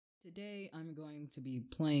Today I'm going to be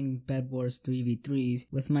playing Bedwars 3v3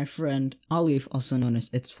 with my friend its4lif, also known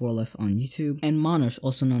as Its4lif on YouTube, and Monos,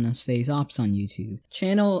 also known as FazeOps on YouTube.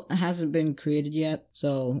 Channel hasn't been created yet,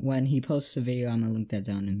 so when he posts a video I'm gonna link that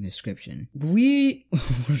down in the description. We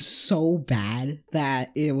were so bad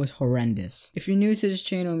that it was horrendous. If you're new to this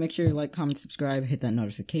channel, make sure you like, comment, subscribe, hit that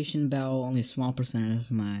notification bell. Only a small percentage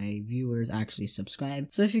of my viewers actually subscribe,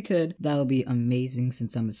 so if you could, that would be amazing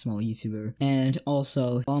since I'm a small YouTuber. And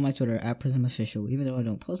also follow my Twitter at PrismOfficial, even though I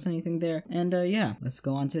don't post anything there. And yeah, let's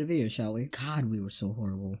go on to the video, shall we? God, we were so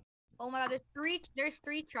horrible. Oh my god, there's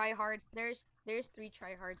three tryhards. There's three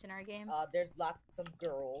tryhards in our game. There's lots of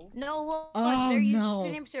girls. No, look, Oh, their no.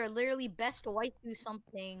 usernames are literally best waifu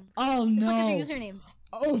something. Oh Just no! look at the username.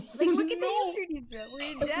 Oh Like, look no. at the username, bro.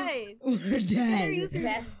 We're dead. We're Their dead.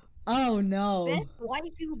 username. Oh no!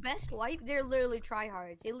 Best wife. They're literally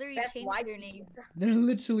tryhards. They literally Best changed their names. They're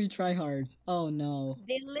literally tryhards. Oh no!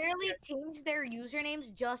 They literally changed their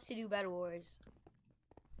usernames just to do Bedwars.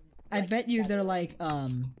 I bet you they're like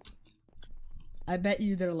I bet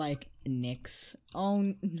you they're like Nyx.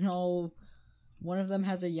 Oh no! One of them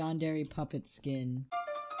has a yandere puppet skin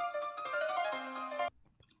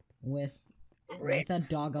with a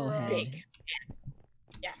doggo head. Big.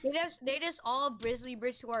 Yes. They just all Brizzly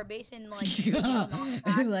bridge to our base and like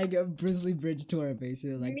Like a Brizzly bridge to our base.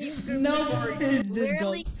 You're like, Me no, this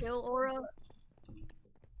literally goes. kill aura.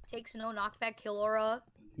 Takes no knockback, kill aura.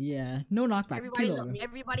 Yeah, no knockback.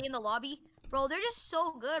 Everybody in the lobby, bro. They're just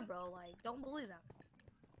so good, bro. Like, don't bully them.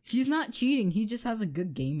 He's not cheating. He just has a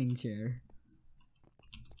good gaming chair.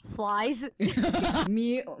 Flies.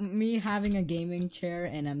 me having a gaming chair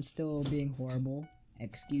and I'm still being horrible.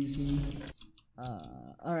 Excuse me.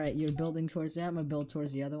 Alright, you're building towards that. I'm gonna build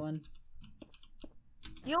towards the other one.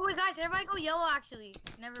 Yo, wait, guys, everybody go yellow. Actually,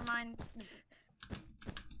 never mind.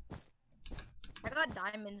 I got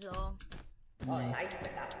diamonds though. Nice.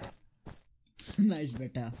 Oh, Nice,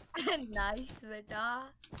 beta. Nice, beta.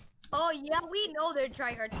 Oh yeah, we know they're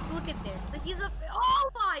tryhards. Just look at this. Like he's a. Oh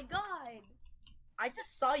my god. I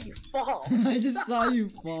just saw you fall. I just saw you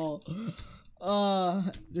fall.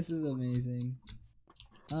 This is amazing.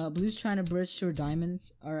 Blue's trying to bridge to her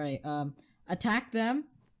diamonds. Alright, attack them.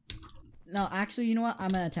 No, actually, you know what?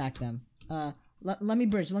 I'm gonna attack them. Let me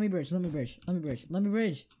bridge.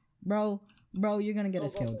 Bro, you're gonna get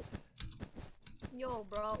us killed. Yo,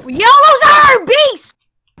 bro. Yellow's at our base!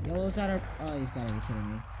 Yellow's at our. Oh, you've gotta be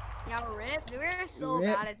kidding me. Yeah, rip. We're so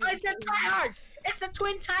Rip. bad at Oh, this. it's the tryhards! It's the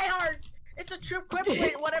twin tryhards! It's a troop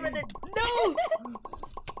equivalent, whatever the. No!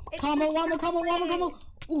 Combo.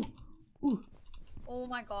 Ooh. Oh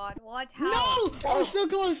my god, what? How? No! I was so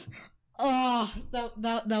close! Oh,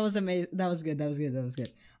 that was amazing. That was good.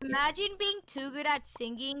 Imagine being too good at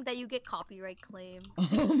singing that you get copyright claim.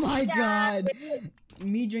 Oh my god!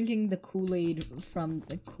 Me drinking the Kool-Aid from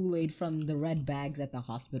the red bags at the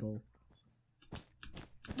hospital.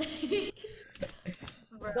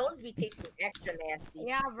 Those be tasting extra nasty.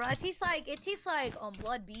 Yeah, bro. It tastes like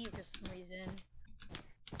blood beef for some reason.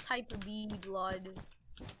 Type of bee blood.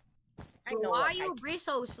 I know Why what you type, breathe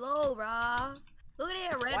so slow, bruh? Look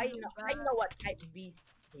at it, red. I Blue, know, bruh. I know what type of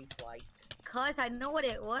beast tastes like. Cause I know what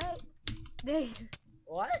it. What?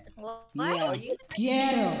 What? What? Oh,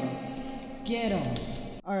 Yeah. Get him.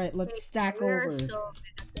 Alright, let's stack We're over. so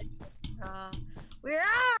good at this,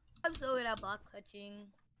 I'm so good at block clutching.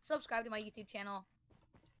 Subscribe to my YouTube channel.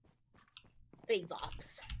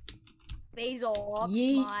 FazeOps. FazeOps.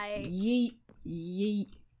 Yeet.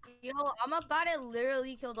 Yo, I'm about to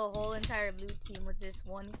literally kill the whole entire blue team with this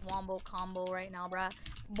one wombo combo right now, bruh.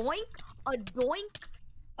 Boink, a doink.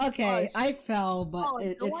 Okay, Oh, I fell, but oh,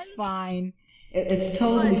 it's doink. fine. It's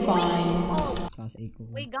totally Doink. fine. Oh, Cost 8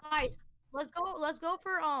 gold. wait, guys, let's go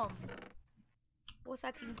for what's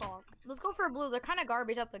that team called? Let's go for blue. They're kind of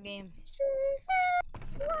garbage up the game.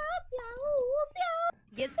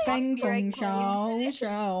 Gets Feng copyright Feng claim.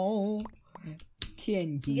 Xiao.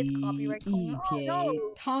 天地 Gets copyright claim. 一 Oh, 铁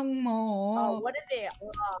no. 汤姆 What is it?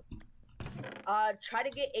 Try to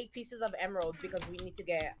get 8 pieces of emeralds because we need to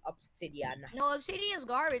get obsidian. No, obsidian is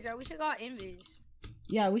garbage, right? We should got invis.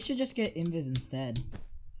 Yeah, we should just get invis instead.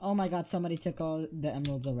 Oh my god, somebody took all the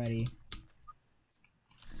emeralds already.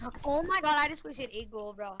 Oh my god, I just wasted 8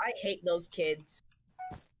 gold, bro. I hate those kids.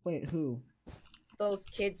 Wait, who? Those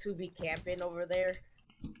kids who be camping over there.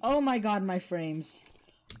 Oh my god, my frames.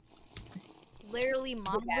 Literally,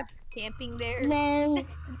 mom was camping there. LOL.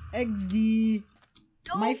 XD.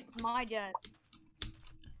 No, my jet.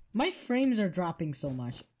 My frames are dropping so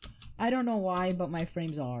much. I don't know why, but my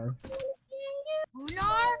frames are.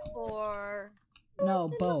 Lunar or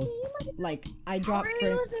No, both. Like, I dropped How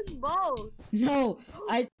are you frame. using both? No,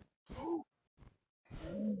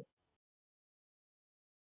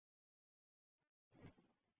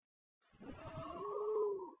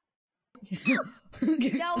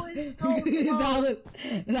 That was so close.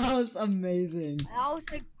 that was amazing. That was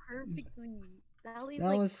like perfectly. That was, That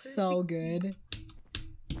like, was so good.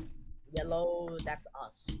 Yellow, that's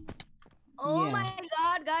us. Oh Yeah. my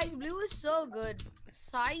god, guys, blue is so good.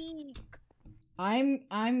 Psych.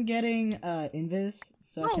 I'm getting invis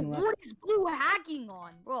so I Bro, can run. what is blue hacking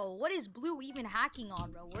on? Bro, what is blue even hacking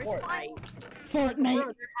on, bro? Where's client? Fortnite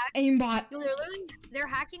Bro, they're hacking. aimbot. Yo, they're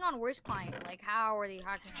hacking on worst client. Like, how are they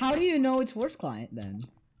hacking? How do you know it's worst client then?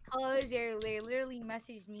 Cause they literally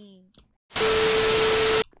messaged me.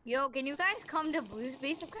 Yo, can you guys come to blue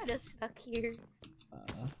space? I'm kind of stuck here.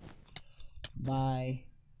 Bye.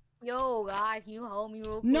 Yo, guys, can you help me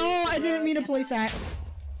real quick? No, I didn't mean to Can place that.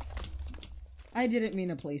 I didn't mean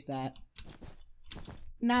to place that.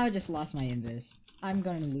 Now I just lost my invis. I'm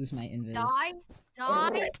gonna lose my invis. Die!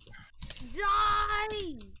 Die!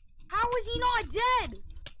 Die! How is he not dead?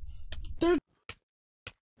 They're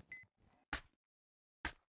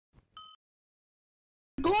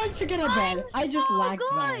going to get a bed. I just so lagged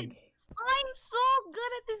good. back. I'm so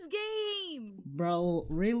good at this game. Bro,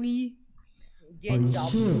 really? Get Are you double.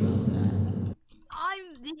 sure about that?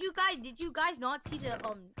 Did you guys not see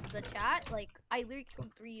the chat? Like, I literally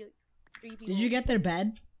killed three people. Did you get their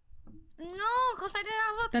bed? No, cause I didn't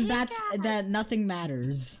have a Then that's pickaxe. that nothing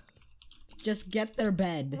matters. Just get their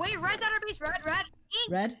bed. Wait, red's at our base.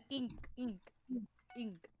 Red. Ink. Red?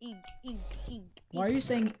 Ink. Why are you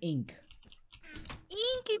saying ink?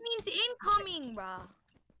 Ink, it means incoming, bruh.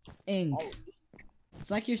 Ink. Oh.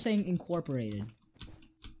 It's like you're saying incorporated.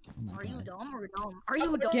 Oh my Are you God. dumb or dumb? Are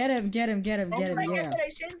you dumb? Get him, yeah.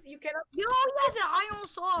 Congratulations, you cannot. Yo, he has an iron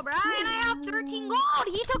saw, bruh, and I have 13 gold.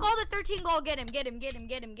 He took all the 13 gold. Get him.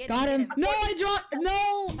 Got him. No, I dropped.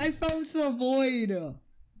 No, I fell into the void.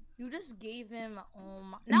 You just gave him. Oh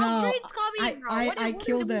my. Now No, Green's coming, bro. I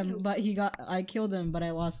killed him, but I killed him, but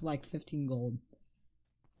I lost like 15 gold.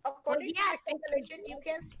 According to yeah, my calculation, you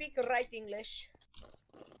can't speak right English.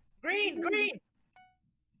 Green.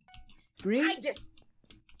 Green?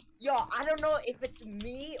 Yo, I don't know if it's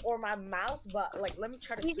me or my mouse, but like, let me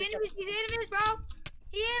try to He's switch up. enemies, bro.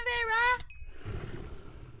 He in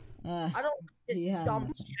bro. I don't. This Yeah, dumb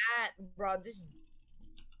no. chat, bro. This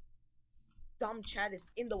dumb chat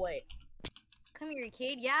is in the way. Come here,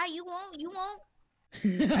 kid. Yeah, you won't.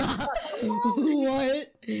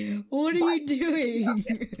 What? What are you doing?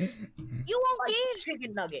 You won't, Like kid.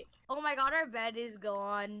 chicken nugget. Oh my god, our bed is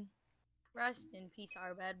gone. Rest in peace,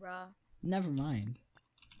 our bed, bro. Never mind.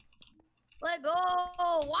 Let go.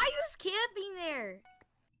 Why are you just camping there?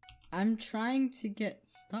 I'm trying to get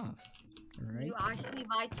stuff. Right? You actually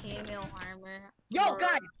buy chainmail armor. Yo, or-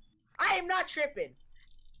 guys, I am not tripping.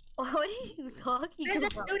 What are you talking There's a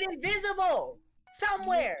about? dude invisible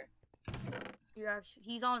somewhere.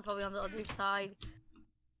 He's probably on the other side.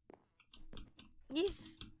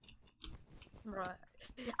 Right.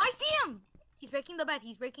 I see him! He's breaking the bed,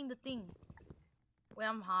 he's breaking the thing. Wait,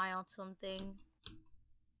 I'm high on something.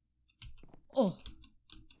 Oh,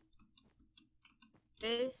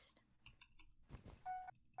 This.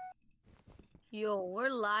 Yo, we're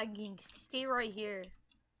lagging. Stay right here.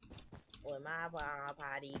 With my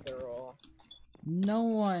party girl. no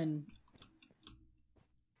one.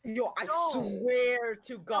 Yo, I No. swear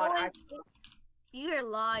to God, You're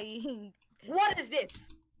lying. what is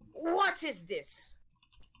this? What is this?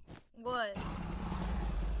 What?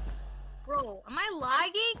 Bro, am I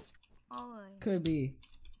lagging? Oh, Could be.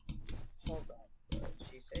 Hold up.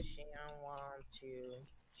 She says she don't want to.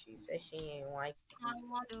 She says she ain't like I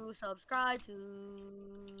want to subscribe to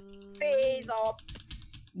FazeOps.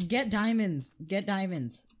 Get diamonds. Get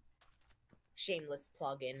diamonds. Shameless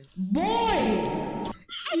plugin. Boy!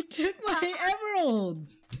 You took my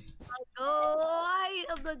emeralds! Oh, I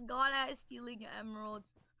am the god at stealing emeralds.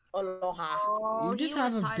 Aloha. Oh, You just he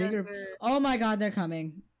have was a tied bigger... under. Oh my god, they're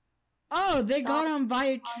coming. Oh, they got on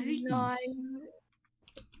via trees.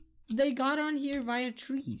 They got on here via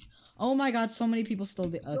trees. Oh my god, so many people stole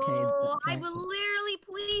the... Okay. Oh, that's I'm actually- literally,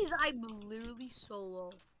 please, I'm literally so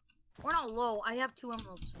low. Or not low, I have 2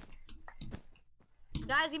 emeralds.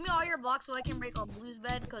 Guys, give me all your blocks so I can break on Blue's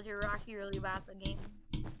bed, because you're actually really bad at the game.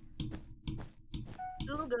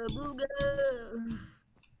 Booga, booga.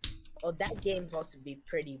 Oh, that game's supposed to be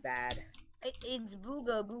pretty bad. It's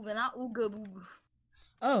booga, booga, not ooga, booga.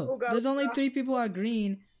 Oh, Ooga, there's only ooga. 3 people at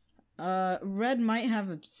green. Red might have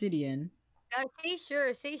obsidian. Guys,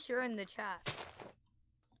 say sure in the chat.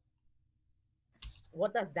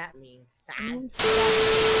 What does that mean? Sad.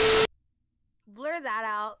 Blur that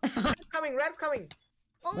out. Red's coming. Red's coming.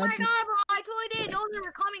 Oh my god, bro! I totally didn't know they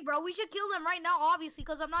were coming, bro. We should kill them right now, obviously,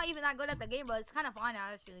 because I'm not even that good at the game, but it's kind of fun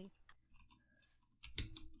actually.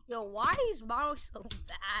 Yo, why is Mario so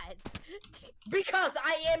bad? Because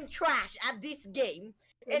I am trash at this game,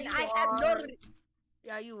 and You I have no. are.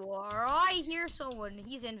 Yeah, you are. Oh, I hear someone.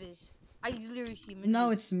 He's invis. I literally see him. No,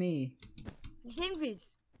 Invis. it's me. He's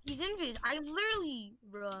invis. He's invis. I literally,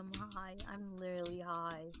 bro. I'm high. I'm literally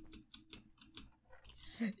high.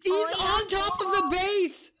 He's on top of the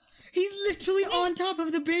base. He's literally on top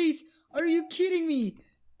of the base. Are you kidding me?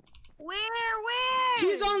 Where?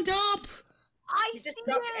 He's on top. He just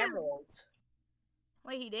dropped emerald.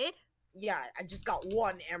 Wait, he did? Yeah, I just got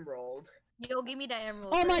 1 emerald. Yo, give me that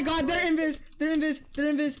emerald. Oh my god, they're invis. They're invis.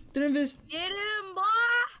 They're invis. They're invis. Get him, boy.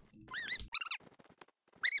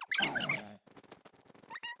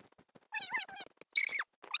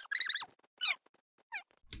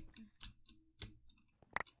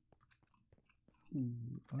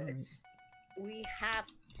 We have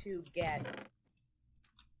to get.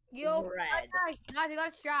 Yo, red. guys, I got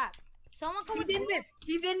a strap. Someone come with invis.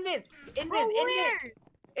 He's invis. Invis. Bro, where?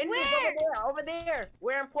 Invis over there.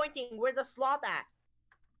 Where I'm pointing. Where's the slot at?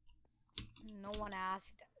 No one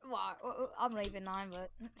asked. Well, I'm not even 9,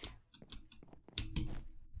 but.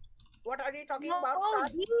 What are you talking No, about?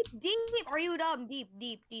 Son? deep. Are you dumb? Deep.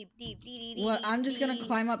 What? I'm just gonna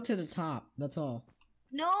climb up to the top. That's all.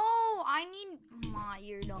 No, I need.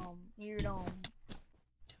 You're dumb. You're dumb.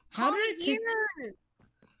 How did it take?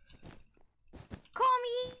 Come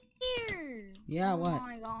here. Yeah. What? Oh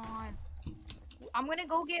my god. I'm gonna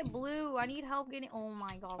go get blue. I need help getting. Oh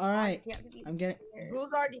my god. All right. I'm getting.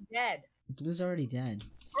 Blue's already dead. Blue's already dead.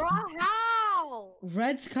 Bro, how?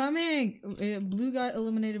 Red's coming. Blue got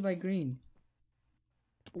eliminated by green.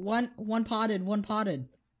 One potted. He won't pot it, bro.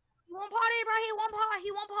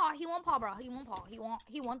 He won't pot, bro. He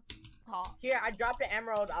won't pot. Here, I dropped the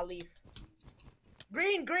emerald. I'll leave.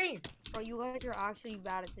 Green. Bro, you guys are actually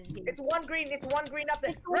bad at this game. It's 1 green. It's 1 green up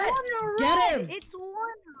there. It's Red. 1 red. Get him. It's 1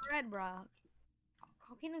 red, bro.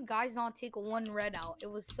 How can you guys not take 1 red out? It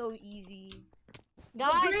was so easy.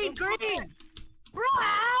 Guys, Green. Bro,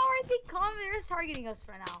 how are they coming? They're just targeting us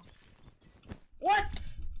for now. What?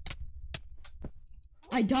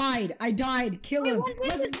 I died. Kill him.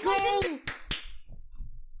 Let's go.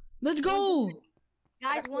 Let's go.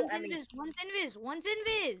 Guys, one's invis.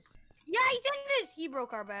 Yeah, he's invis. He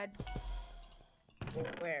broke our bed.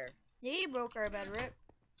 Where? Yeah, he broke our bed, Rip.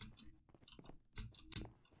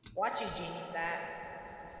 Watch you genius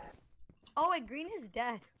that. Oh, wait, green is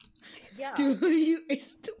dead. Yeah. Dude, you are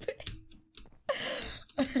stupid.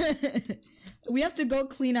 We have to go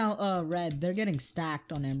clean out red. They're getting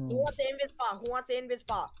stacked on emeralds. Who wants the invis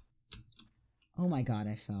spot? Oh my god,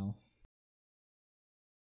 I fell.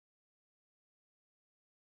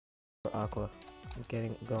 Aqua. I'm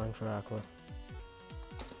going for Aqua.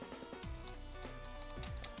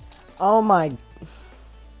 Oh my.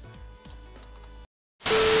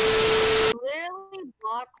 Literally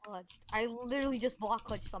block clutched. I literally just block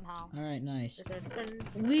clutched somehow. Alright, nice.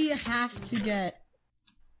 We have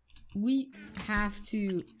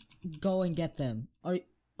to go and get them.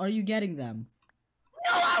 Are you getting them?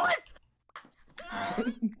 No,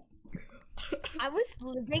 I was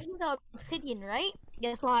breaking the obsidian, right?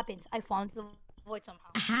 Guess what happens? I fall into the void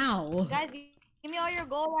somehow. How? Guys, give me all your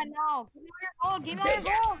gold right now. Give me all your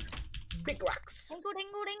gold. Big rocks.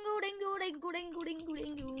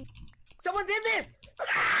 Dingo. Someone's in this.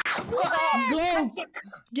 Go!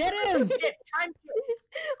 Get him! Time.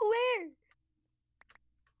 Where?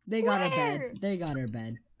 They got her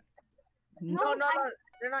bed. No.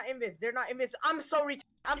 They're not invis. I'm so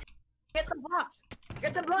retarded. Get some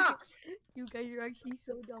blocks. You guys are actually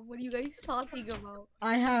so dumb. What are you guys talking about?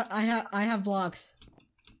 I have blocks.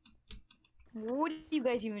 What are you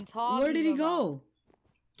guys even talking about? Where did he go?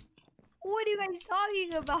 What are you guys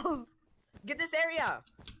talking about? Get this area.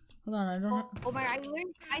 Hold on, I don't have... Oh my god,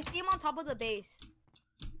 I see him on top of the base.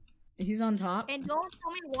 He's on top? And don't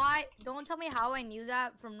tell me why, don't tell me how I knew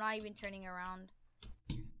that from not even turning around.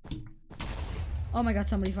 Oh my god,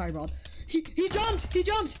 somebody fireballed. He jumped!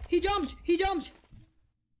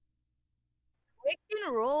 Ricked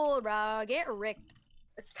and roll, bro. Get ricked.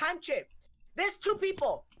 It's time chip. There's 2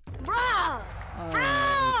 people. Bruh!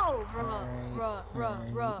 How? Bruh.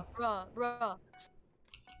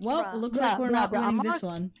 Well, looks like we're not winning this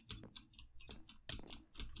one.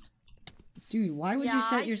 Dude, why would you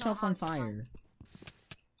set yourself on fire?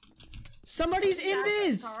 Somebody's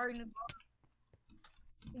invis! Oh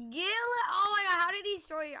my god, how did he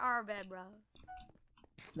destroy our bed, bro?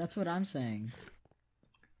 That's what I'm saying.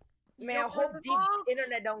 Man, I hope the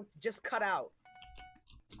internet don't just cut out.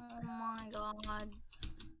 Oh my god.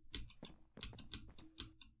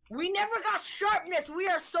 We never got sharpness. We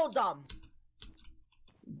are so dumb.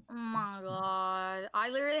 Oh my god. I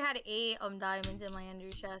literally had 8 diamonds in my ender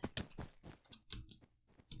chest.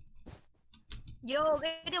 Yo,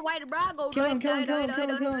 get it, white Brago. Kill him. Guy, get him. What are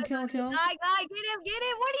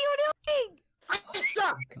you doing? I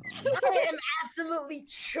suck. I am absolutely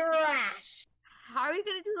trash. How are you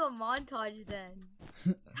gonna do the montage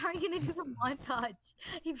then? How are you gonna do the montage?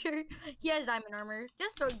 If he has diamond armor,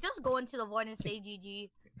 just go into the void and say GG.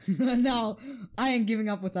 No, I ain't giving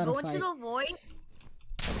up without Go a fight. into the void.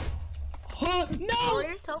 No! Throw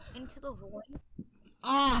yourself into the void.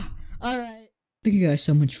 Alright. Thank you guys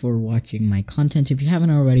so much for watching my content. If you haven't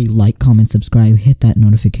already, like, comment, subscribe, hit that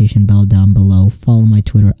notification bell down below. Follow my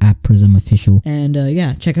Twitter @PrismOfficial. And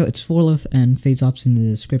yeah, check out Its4lif and FazeOps in the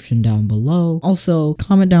description down below. Also,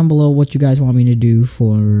 comment down below what you guys want me to do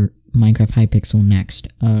for Minecraft Hypixel next.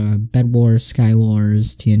 Bedwars,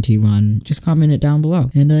 Skywars, TNT Run. Just comment it down below.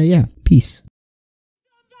 And yeah, peace.